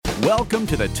Welcome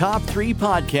to the Top 3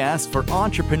 Podcast for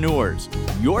Entrepreneurs,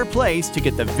 your place to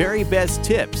get the very best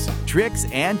tips, tricks,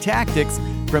 and tactics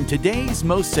from today's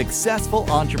most successful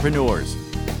entrepreneurs.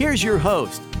 Here's your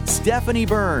host, Stephanie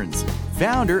Burns,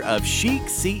 founder of Chic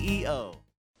CEO.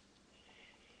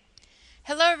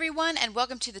 Hello, everyone, and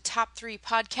welcome to the Top 3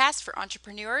 Podcast for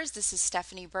Entrepreneurs. This is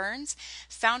Stephanie Burns,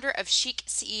 founder of Chic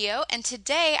CEO, and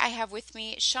today I have with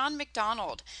me Sean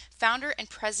McDonald, founder and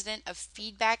president of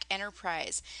Feedback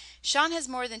Enterprise. Sean has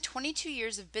more than 22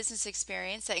 years of business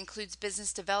experience that includes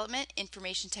business development,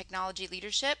 information technology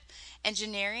leadership,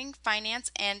 engineering,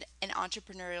 finance, and an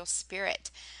entrepreneurial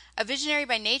spirit. A visionary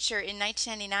by nature, in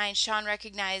 1999, Sean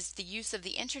recognized the use of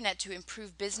the internet to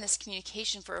improve business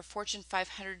communication for a Fortune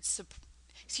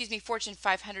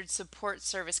 500 support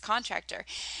service contractor.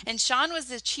 And Sean was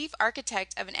the chief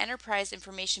architect of an enterprise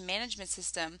information management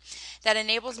system that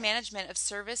enables management of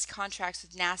service contracts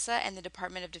with NASA and the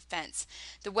Department of Defense.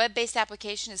 The web-based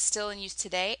application is still in use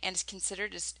today and is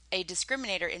considered as a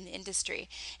discriminator in the industry.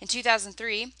 In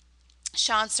 2003,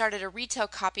 Sean started a retail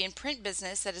copy and print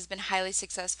business that has been highly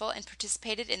successful and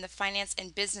participated in the finance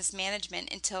and business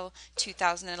management until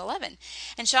 2011.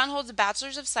 And Sean holds a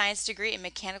Bachelor's of Science degree in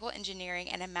Mechanical Engineering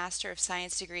and a Master of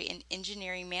Science degree in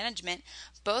Engineering Management,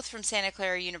 both from Santa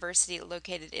Clara University,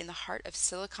 located in the heart of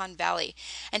Silicon Valley.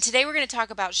 And today we're going to talk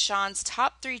about Sean's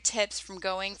top 3 tips from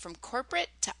going from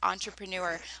corporate to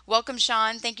entrepreneur. Welcome,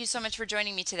 Sean. Thank you so much for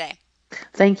joining me today.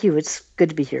 Thank you. It's good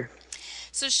to be here.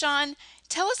 So, Sean,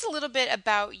 tell us a little bit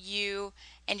about you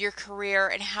and your career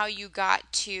and how you got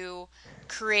to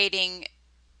creating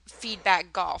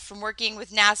Feedback Golf, from working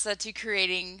with NASA to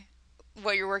creating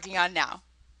what you're working on now.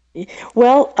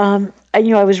 Well, I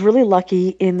was really lucky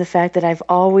in the fact that I've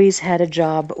always had a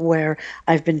job where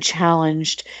I've been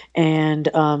challenged and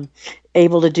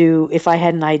able to do, if I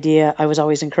had an idea, I was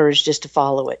always encouraged just to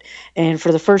follow it. And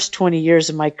for the first 20 years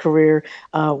of my career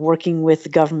working with the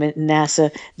government and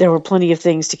NASA, there were plenty of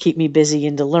things to keep me busy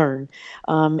and to learn.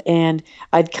 And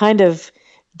I'd kind of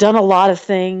done a lot of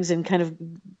things and kind of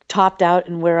topped out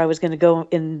in where I was going to go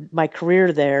in my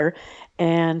career there.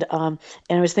 And I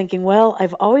was thinking, well,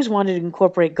 I've always wanted to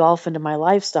incorporate golf into my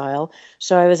lifestyle.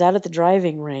 So I was out at the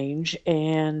driving range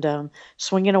and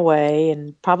swinging away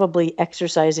and probably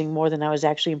exercising more than I was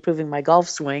actually improving my golf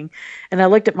swing. And I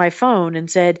looked at my phone and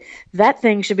said, that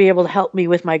thing should be able to help me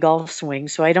with my golf swing,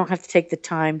 so I don't have to take the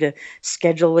time to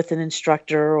schedule with an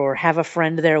instructor or have a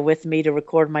friend there with me to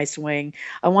record my swing.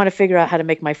 I want to figure out how to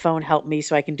make my phone help me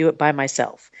so I can do it by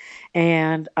myself.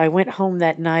 And I went home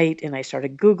that night and I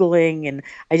started Googling, and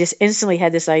I just instantly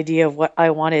had this idea of what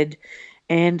I wanted,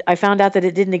 and I found out that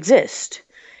it didn't exist.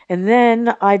 And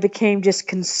then I became just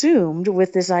consumed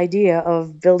with this idea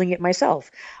of building it myself.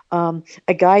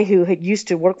 A guy who had used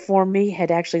to work for me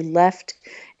had actually left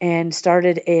and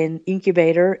started an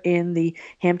incubator in the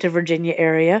Hampton, Virginia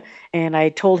area. And I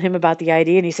told him about the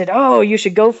idea, and he said, "Oh, you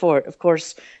should go for it." Of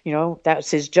course, that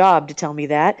was his job to tell me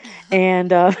that.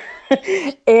 And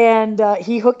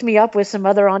he hooked me up with some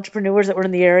other entrepreneurs that were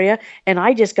in the area, and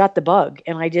I just got the bug.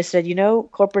 And I just said,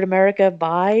 corporate America,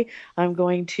 bye. I'm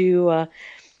going to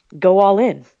go all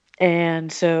in.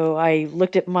 And so I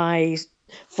looked at my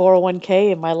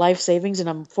 401k and my life savings, and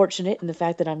I'm fortunate in the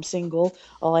fact that I'm single.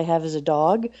 All I have is a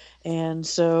dog. And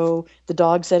so the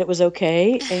dog said it was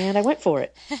okay, and I went for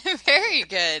it. Very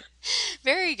good.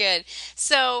 Very good.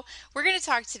 So we're going to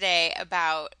talk today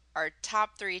about our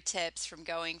top 3 tips from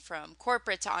going from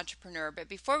corporate to entrepreneur. But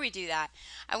before we do that,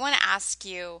 I want to ask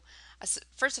you,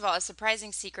 first of all, a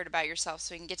surprising secret about yourself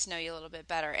so we can get to know you a little bit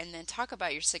better, and then talk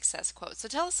about your success quote. So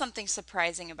tell us something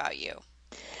surprising about you.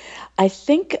 I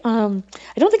think, I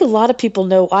don't think a lot of people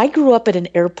know, I grew up at an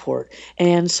airport.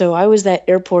 And so I was that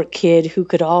airport kid who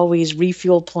could always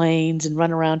refuel planes and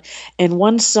run around. And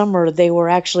one summer they were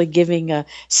actually giving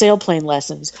sailplane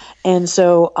lessons. And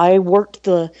so I worked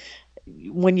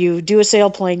when you do a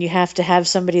sailplane, you have to have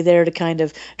somebody there to kind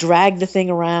of drag the thing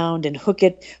around and hook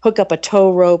up a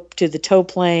tow rope to the tow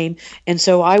plane. And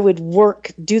so I would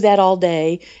do that all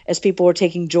day as people were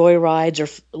taking joy rides or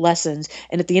lessons.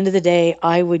 And at the end of the day,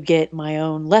 I would get my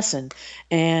own lesson.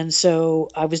 And so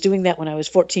I was doing that when I was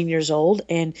 14 years old.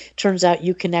 And turns out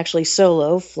you can actually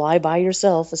fly by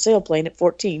yourself a sailplane at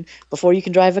 14 before you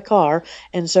can drive a car.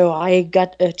 And so I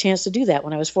got a chance to do that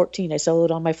when I was 14. I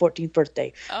soloed on my 14th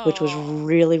birthday, which was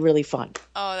really, really fun.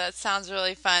 Oh, that sounds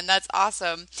really fun. That's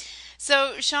awesome.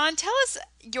 So, Sean, tell us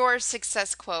your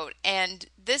success quote. And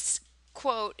this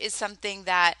quote is something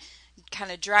that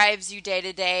kind of drives you day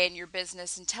to day in your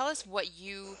business. And tell us what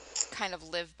you kind of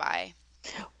live by.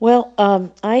 Well,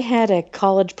 I had a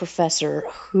college professor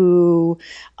who,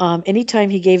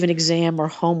 anytime he gave an exam or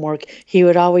homework, he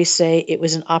would always say it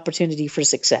was an opportunity for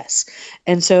success.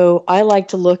 And so I like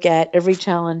to look at every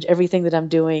challenge, everything that I'm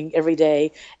doing every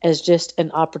day as just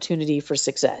an opportunity for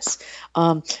success.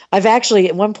 Um, I've actually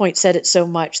at one point said it so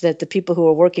much that the people who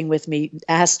are working with me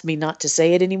asked me not to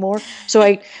say it anymore. So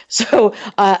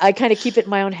I kind of keep it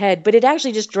in my own head, but it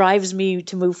actually just drives me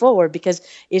to move forward because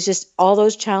it's just all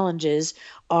those challenges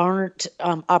aren't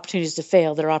opportunities to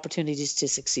fail, they're opportunities to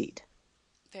succeed.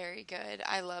 Very good.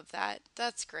 I love that.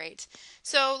 That's great.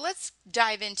 So let's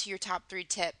dive into your top three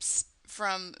tips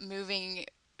from moving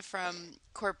from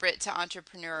corporate to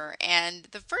entrepreneur. And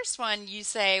the first one you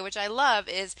say, which I love,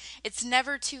 is it's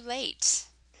never too late.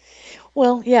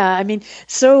 Well, yeah, I mean,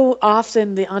 so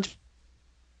often the entrepreneur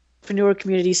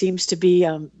community seems to be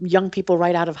young people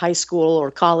right out of high school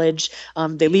or college.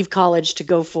 They leave college to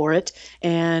go for it,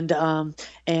 and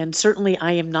certainly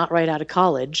I am not right out of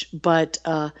college, but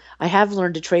I have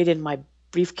learned to trade in my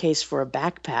briefcase for a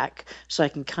backpack so I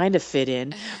can kind of fit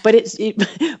in. But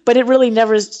it really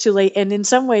never is too late. And in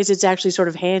some ways, it's actually sort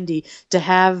of handy to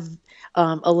have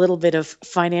a little bit of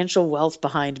financial wealth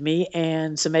behind me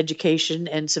and some education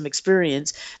and some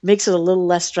experience makes it a little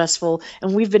less stressful.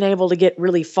 And we've been able to get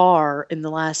really far in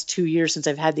the last 2 years since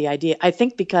I've had the idea. I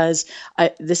think because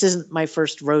this isn't my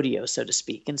first rodeo, so to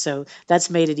speak. And so that's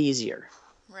made it easier.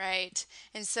 Right.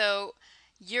 And so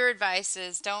your advice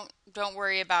is don't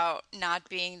worry about not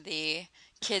being the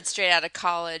kid straight out of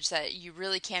college, that you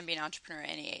really can be an entrepreneur at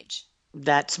any age.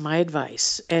 That's my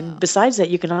advice. And Oh, besides that,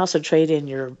 you can also trade in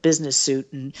your business suit,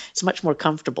 and it's much more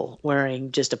comfortable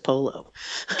wearing just a polo.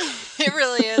 it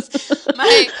really is.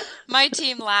 My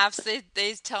team laughs.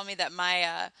 They tell me that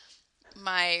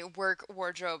my work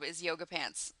wardrobe is yoga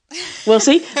pants. Well,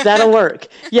 see, that'll work.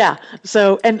 Yeah.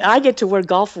 So, and I get to wear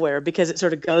golf wear because it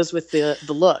sort of goes with the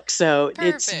look. So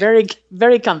it's Perfect.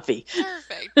 very comfy.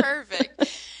 Perfect.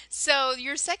 Perfect. So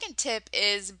your second tip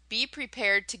is be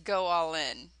prepared to go all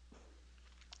in.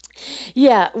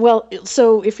 Yeah, well,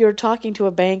 so if you're talking to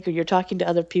a bank or you're talking to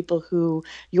other people who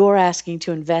you're asking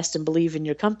to invest and believe in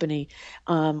your company,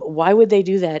 why would they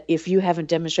do that if you haven't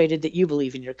demonstrated that you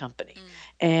believe in your company? Mm,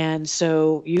 And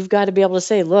so you've got to be able to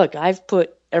say, look, I've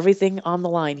put everything on the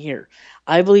line here.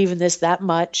 I believe in this that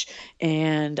much,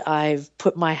 and I've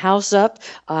put my house up.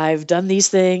 I've done these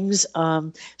things.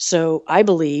 So I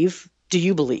believe. Do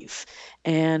you believe?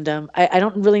 And I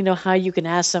don't really know how you can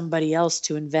ask somebody else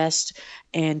to invest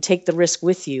and take the risk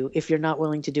with you if you're not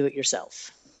willing to do it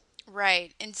yourself.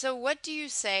 right. And so what do you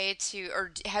say to,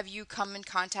 or have you come in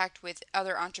contact with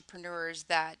other entrepreneurs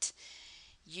that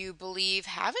you believe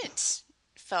haven't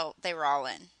felt they were all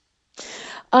in?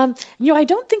 I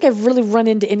don't think I've really run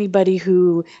into anybody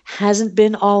who hasn't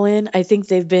been all in. I think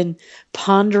they've been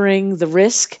pondering the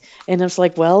risk, and it's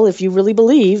like, well, if you really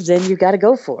believe, then you got to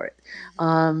go for it. Hmm.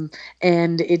 Um,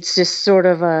 and it's just sort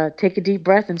of a take a deep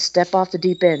breath and step off the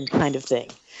deep end kind of thing.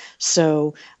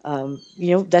 So,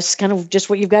 that's kind of just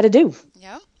what you've got to do.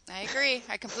 Yep, I agree.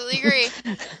 I completely agree.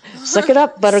 Suck it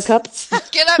up, Buttercup.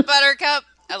 Get up, Buttercup.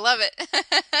 I love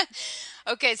it.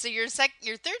 Okay, so your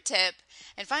third tip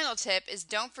and final tip is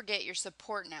don't forget your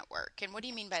support network. And what do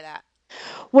you mean by that?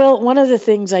 Well, one of the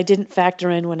things I didn't factor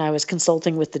in when I was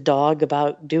consulting with the dog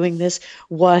about doing this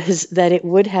was that it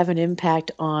would have an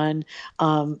impact on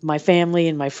my family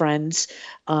and my friends.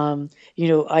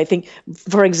 I think,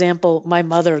 for example, my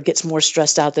mother gets more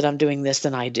stressed out that I'm doing this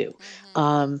than I do.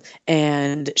 Hmm.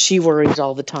 And she worries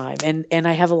all the time. And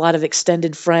I have a lot of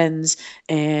extended friends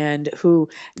and who,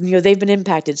 they've been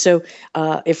impacted. So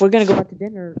if we're going to go out to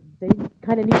dinner, they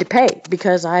kind of need to pay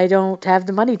because I don't have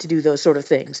the money to do those sort of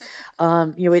things.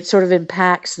 It sort of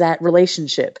impacts that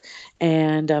relationship.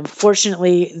 And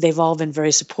fortunately, they've all been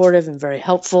very supportive and very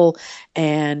helpful.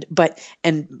 I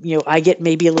get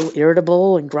maybe a little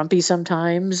irritable and grumpy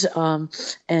sometimes.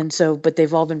 But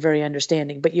they've all been very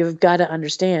understanding. But you've got to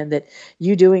understand that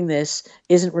you doing this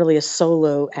isn't really a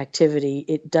solo activity.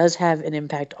 It does have an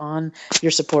impact on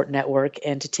your support network,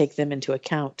 and to take them into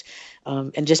account,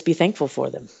 and just be thankful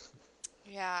for them.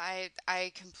 Yeah,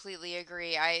 I completely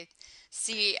agree. I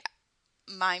see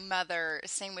my mother,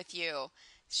 same with you.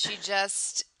 She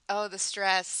just, oh, the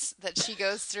stress that she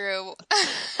goes through.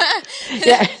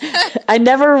 Yeah, I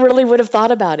never really would have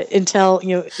thought about it until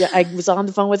yeah, I was on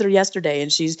the phone with her yesterday,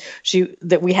 and she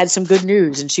that we had some good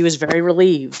news, and she was very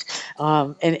relieved.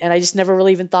 And I just never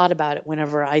really even thought about it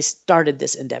whenever I started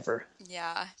this endeavor.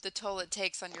 Yeah, the toll it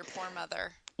takes on your poor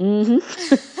mother. Hmm.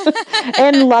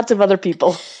 And lots of other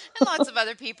people. And lots of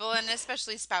other people, and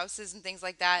especially spouses and things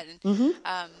like that. And Hmm.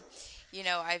 um,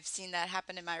 I've seen that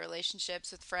happen in my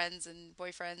relationships with friends and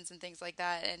boyfriends and things like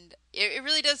that. And it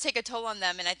really does take a toll on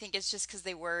them. And I think it's just because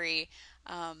they worry.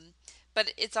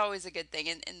 But it's always a good thing.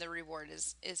 And the reward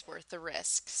is worth the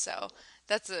risk. So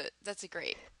that's a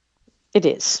great It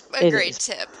is. a It great is.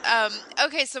 tip.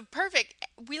 Okay, so perfect.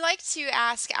 We like to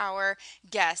ask our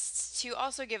guests to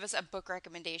also give us a book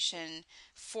recommendation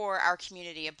for our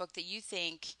community, a book that you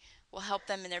think will help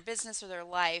them in their business or their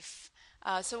life.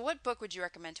 So, what book would you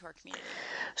recommend to our community?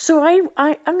 So I'm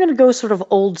going to go sort of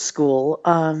old school.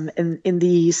 In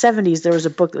the 70s, there was a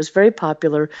book that was very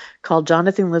popular called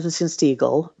Jonathan Livingston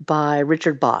Seagull by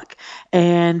Richard Bach.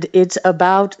 And it's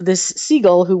about this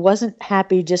seagull who wasn't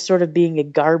happy just sort of being a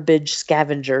garbage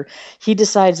scavenger. He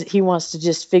decides that he wants to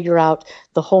just figure out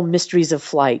the whole mysteries of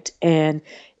flight. And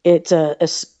it's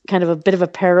kind of a bit of a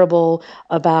parable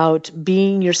about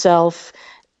being yourself,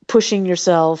 pushing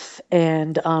yourself,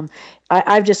 and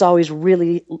I've just always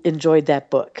really enjoyed that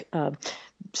book.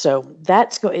 So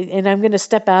and I'm going to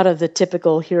step out of the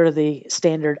typical, here are the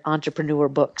standard entrepreneur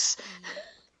books.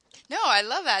 No, I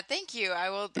love that. Thank you. I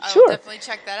will Sure. definitely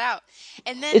check that out.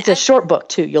 And then It's a short book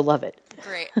too. You'll love it.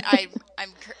 great.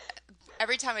 I'm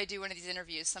every time I do one of these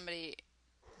interviews, somebody,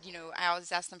 I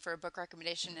always ask them for a book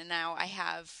recommendation, and now I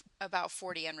have about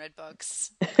 40 unread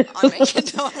books on my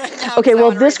Kindle right now Okay, 'cause I well,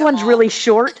 want to read this them one's all. really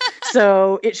short,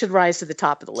 so it should rise to the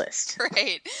top of the list.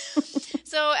 Great.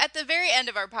 So at the very end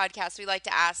of our podcast, we like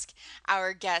to ask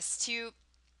our guests to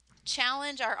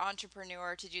challenge our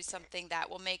entrepreneur to do something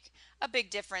that will make a big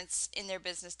difference in their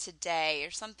business today, or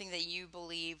something that you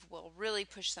believe will really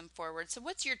push them forward. So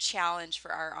what's your challenge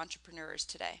for our entrepreneurs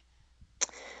today?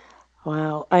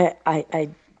 Wow,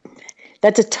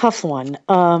 that's a tough one.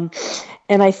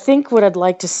 And I think what I'd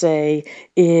like to say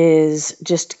is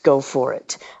just go for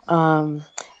it.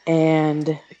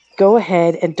 And go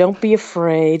ahead and don't be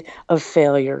afraid of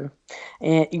failure,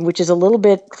 which is a little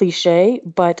bit cliche,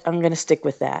 but I'm going to stick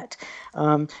with that.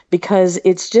 Because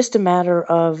it's just a matter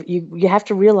of you have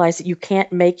to realize that you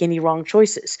can't make any wrong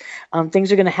choices.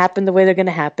 Things are going to happen the way they're going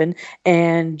to happen,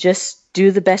 and just do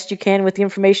the best you can with the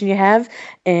information you have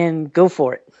and go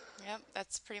for it. Yep,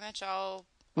 that's pretty much all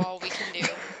we can do. You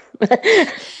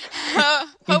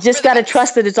Hope just for the got to best.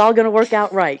 trust that it's all going to work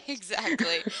out right.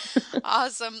 Exactly.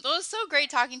 Awesome. Well, it was so great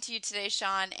talking to you today,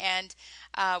 Sean, and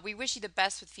we wish you the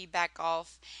best with Feedback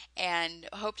Golf and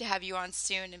hope to have you on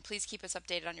soon, and please keep us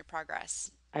updated on your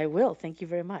progress. I will. Thank you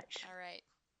very much. All right.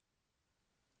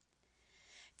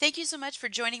 Thank you so much for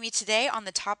joining me today on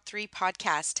the Top 3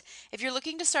 podcast. If you're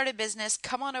looking to start a business,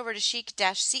 come on over to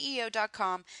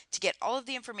chic-ceo.com to get all of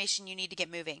the information you need to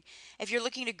get moving. If you're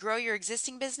looking to grow your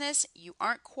existing business, you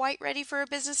aren't quite ready for a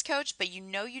business coach, but you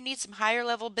know you need some higher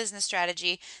level business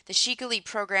strategy, the Chic Elite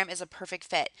program is a perfect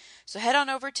fit. So head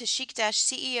on over to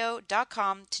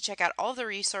chic-ceo.com to check out all of the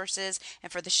resources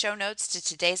and for the show notes to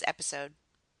today's episode.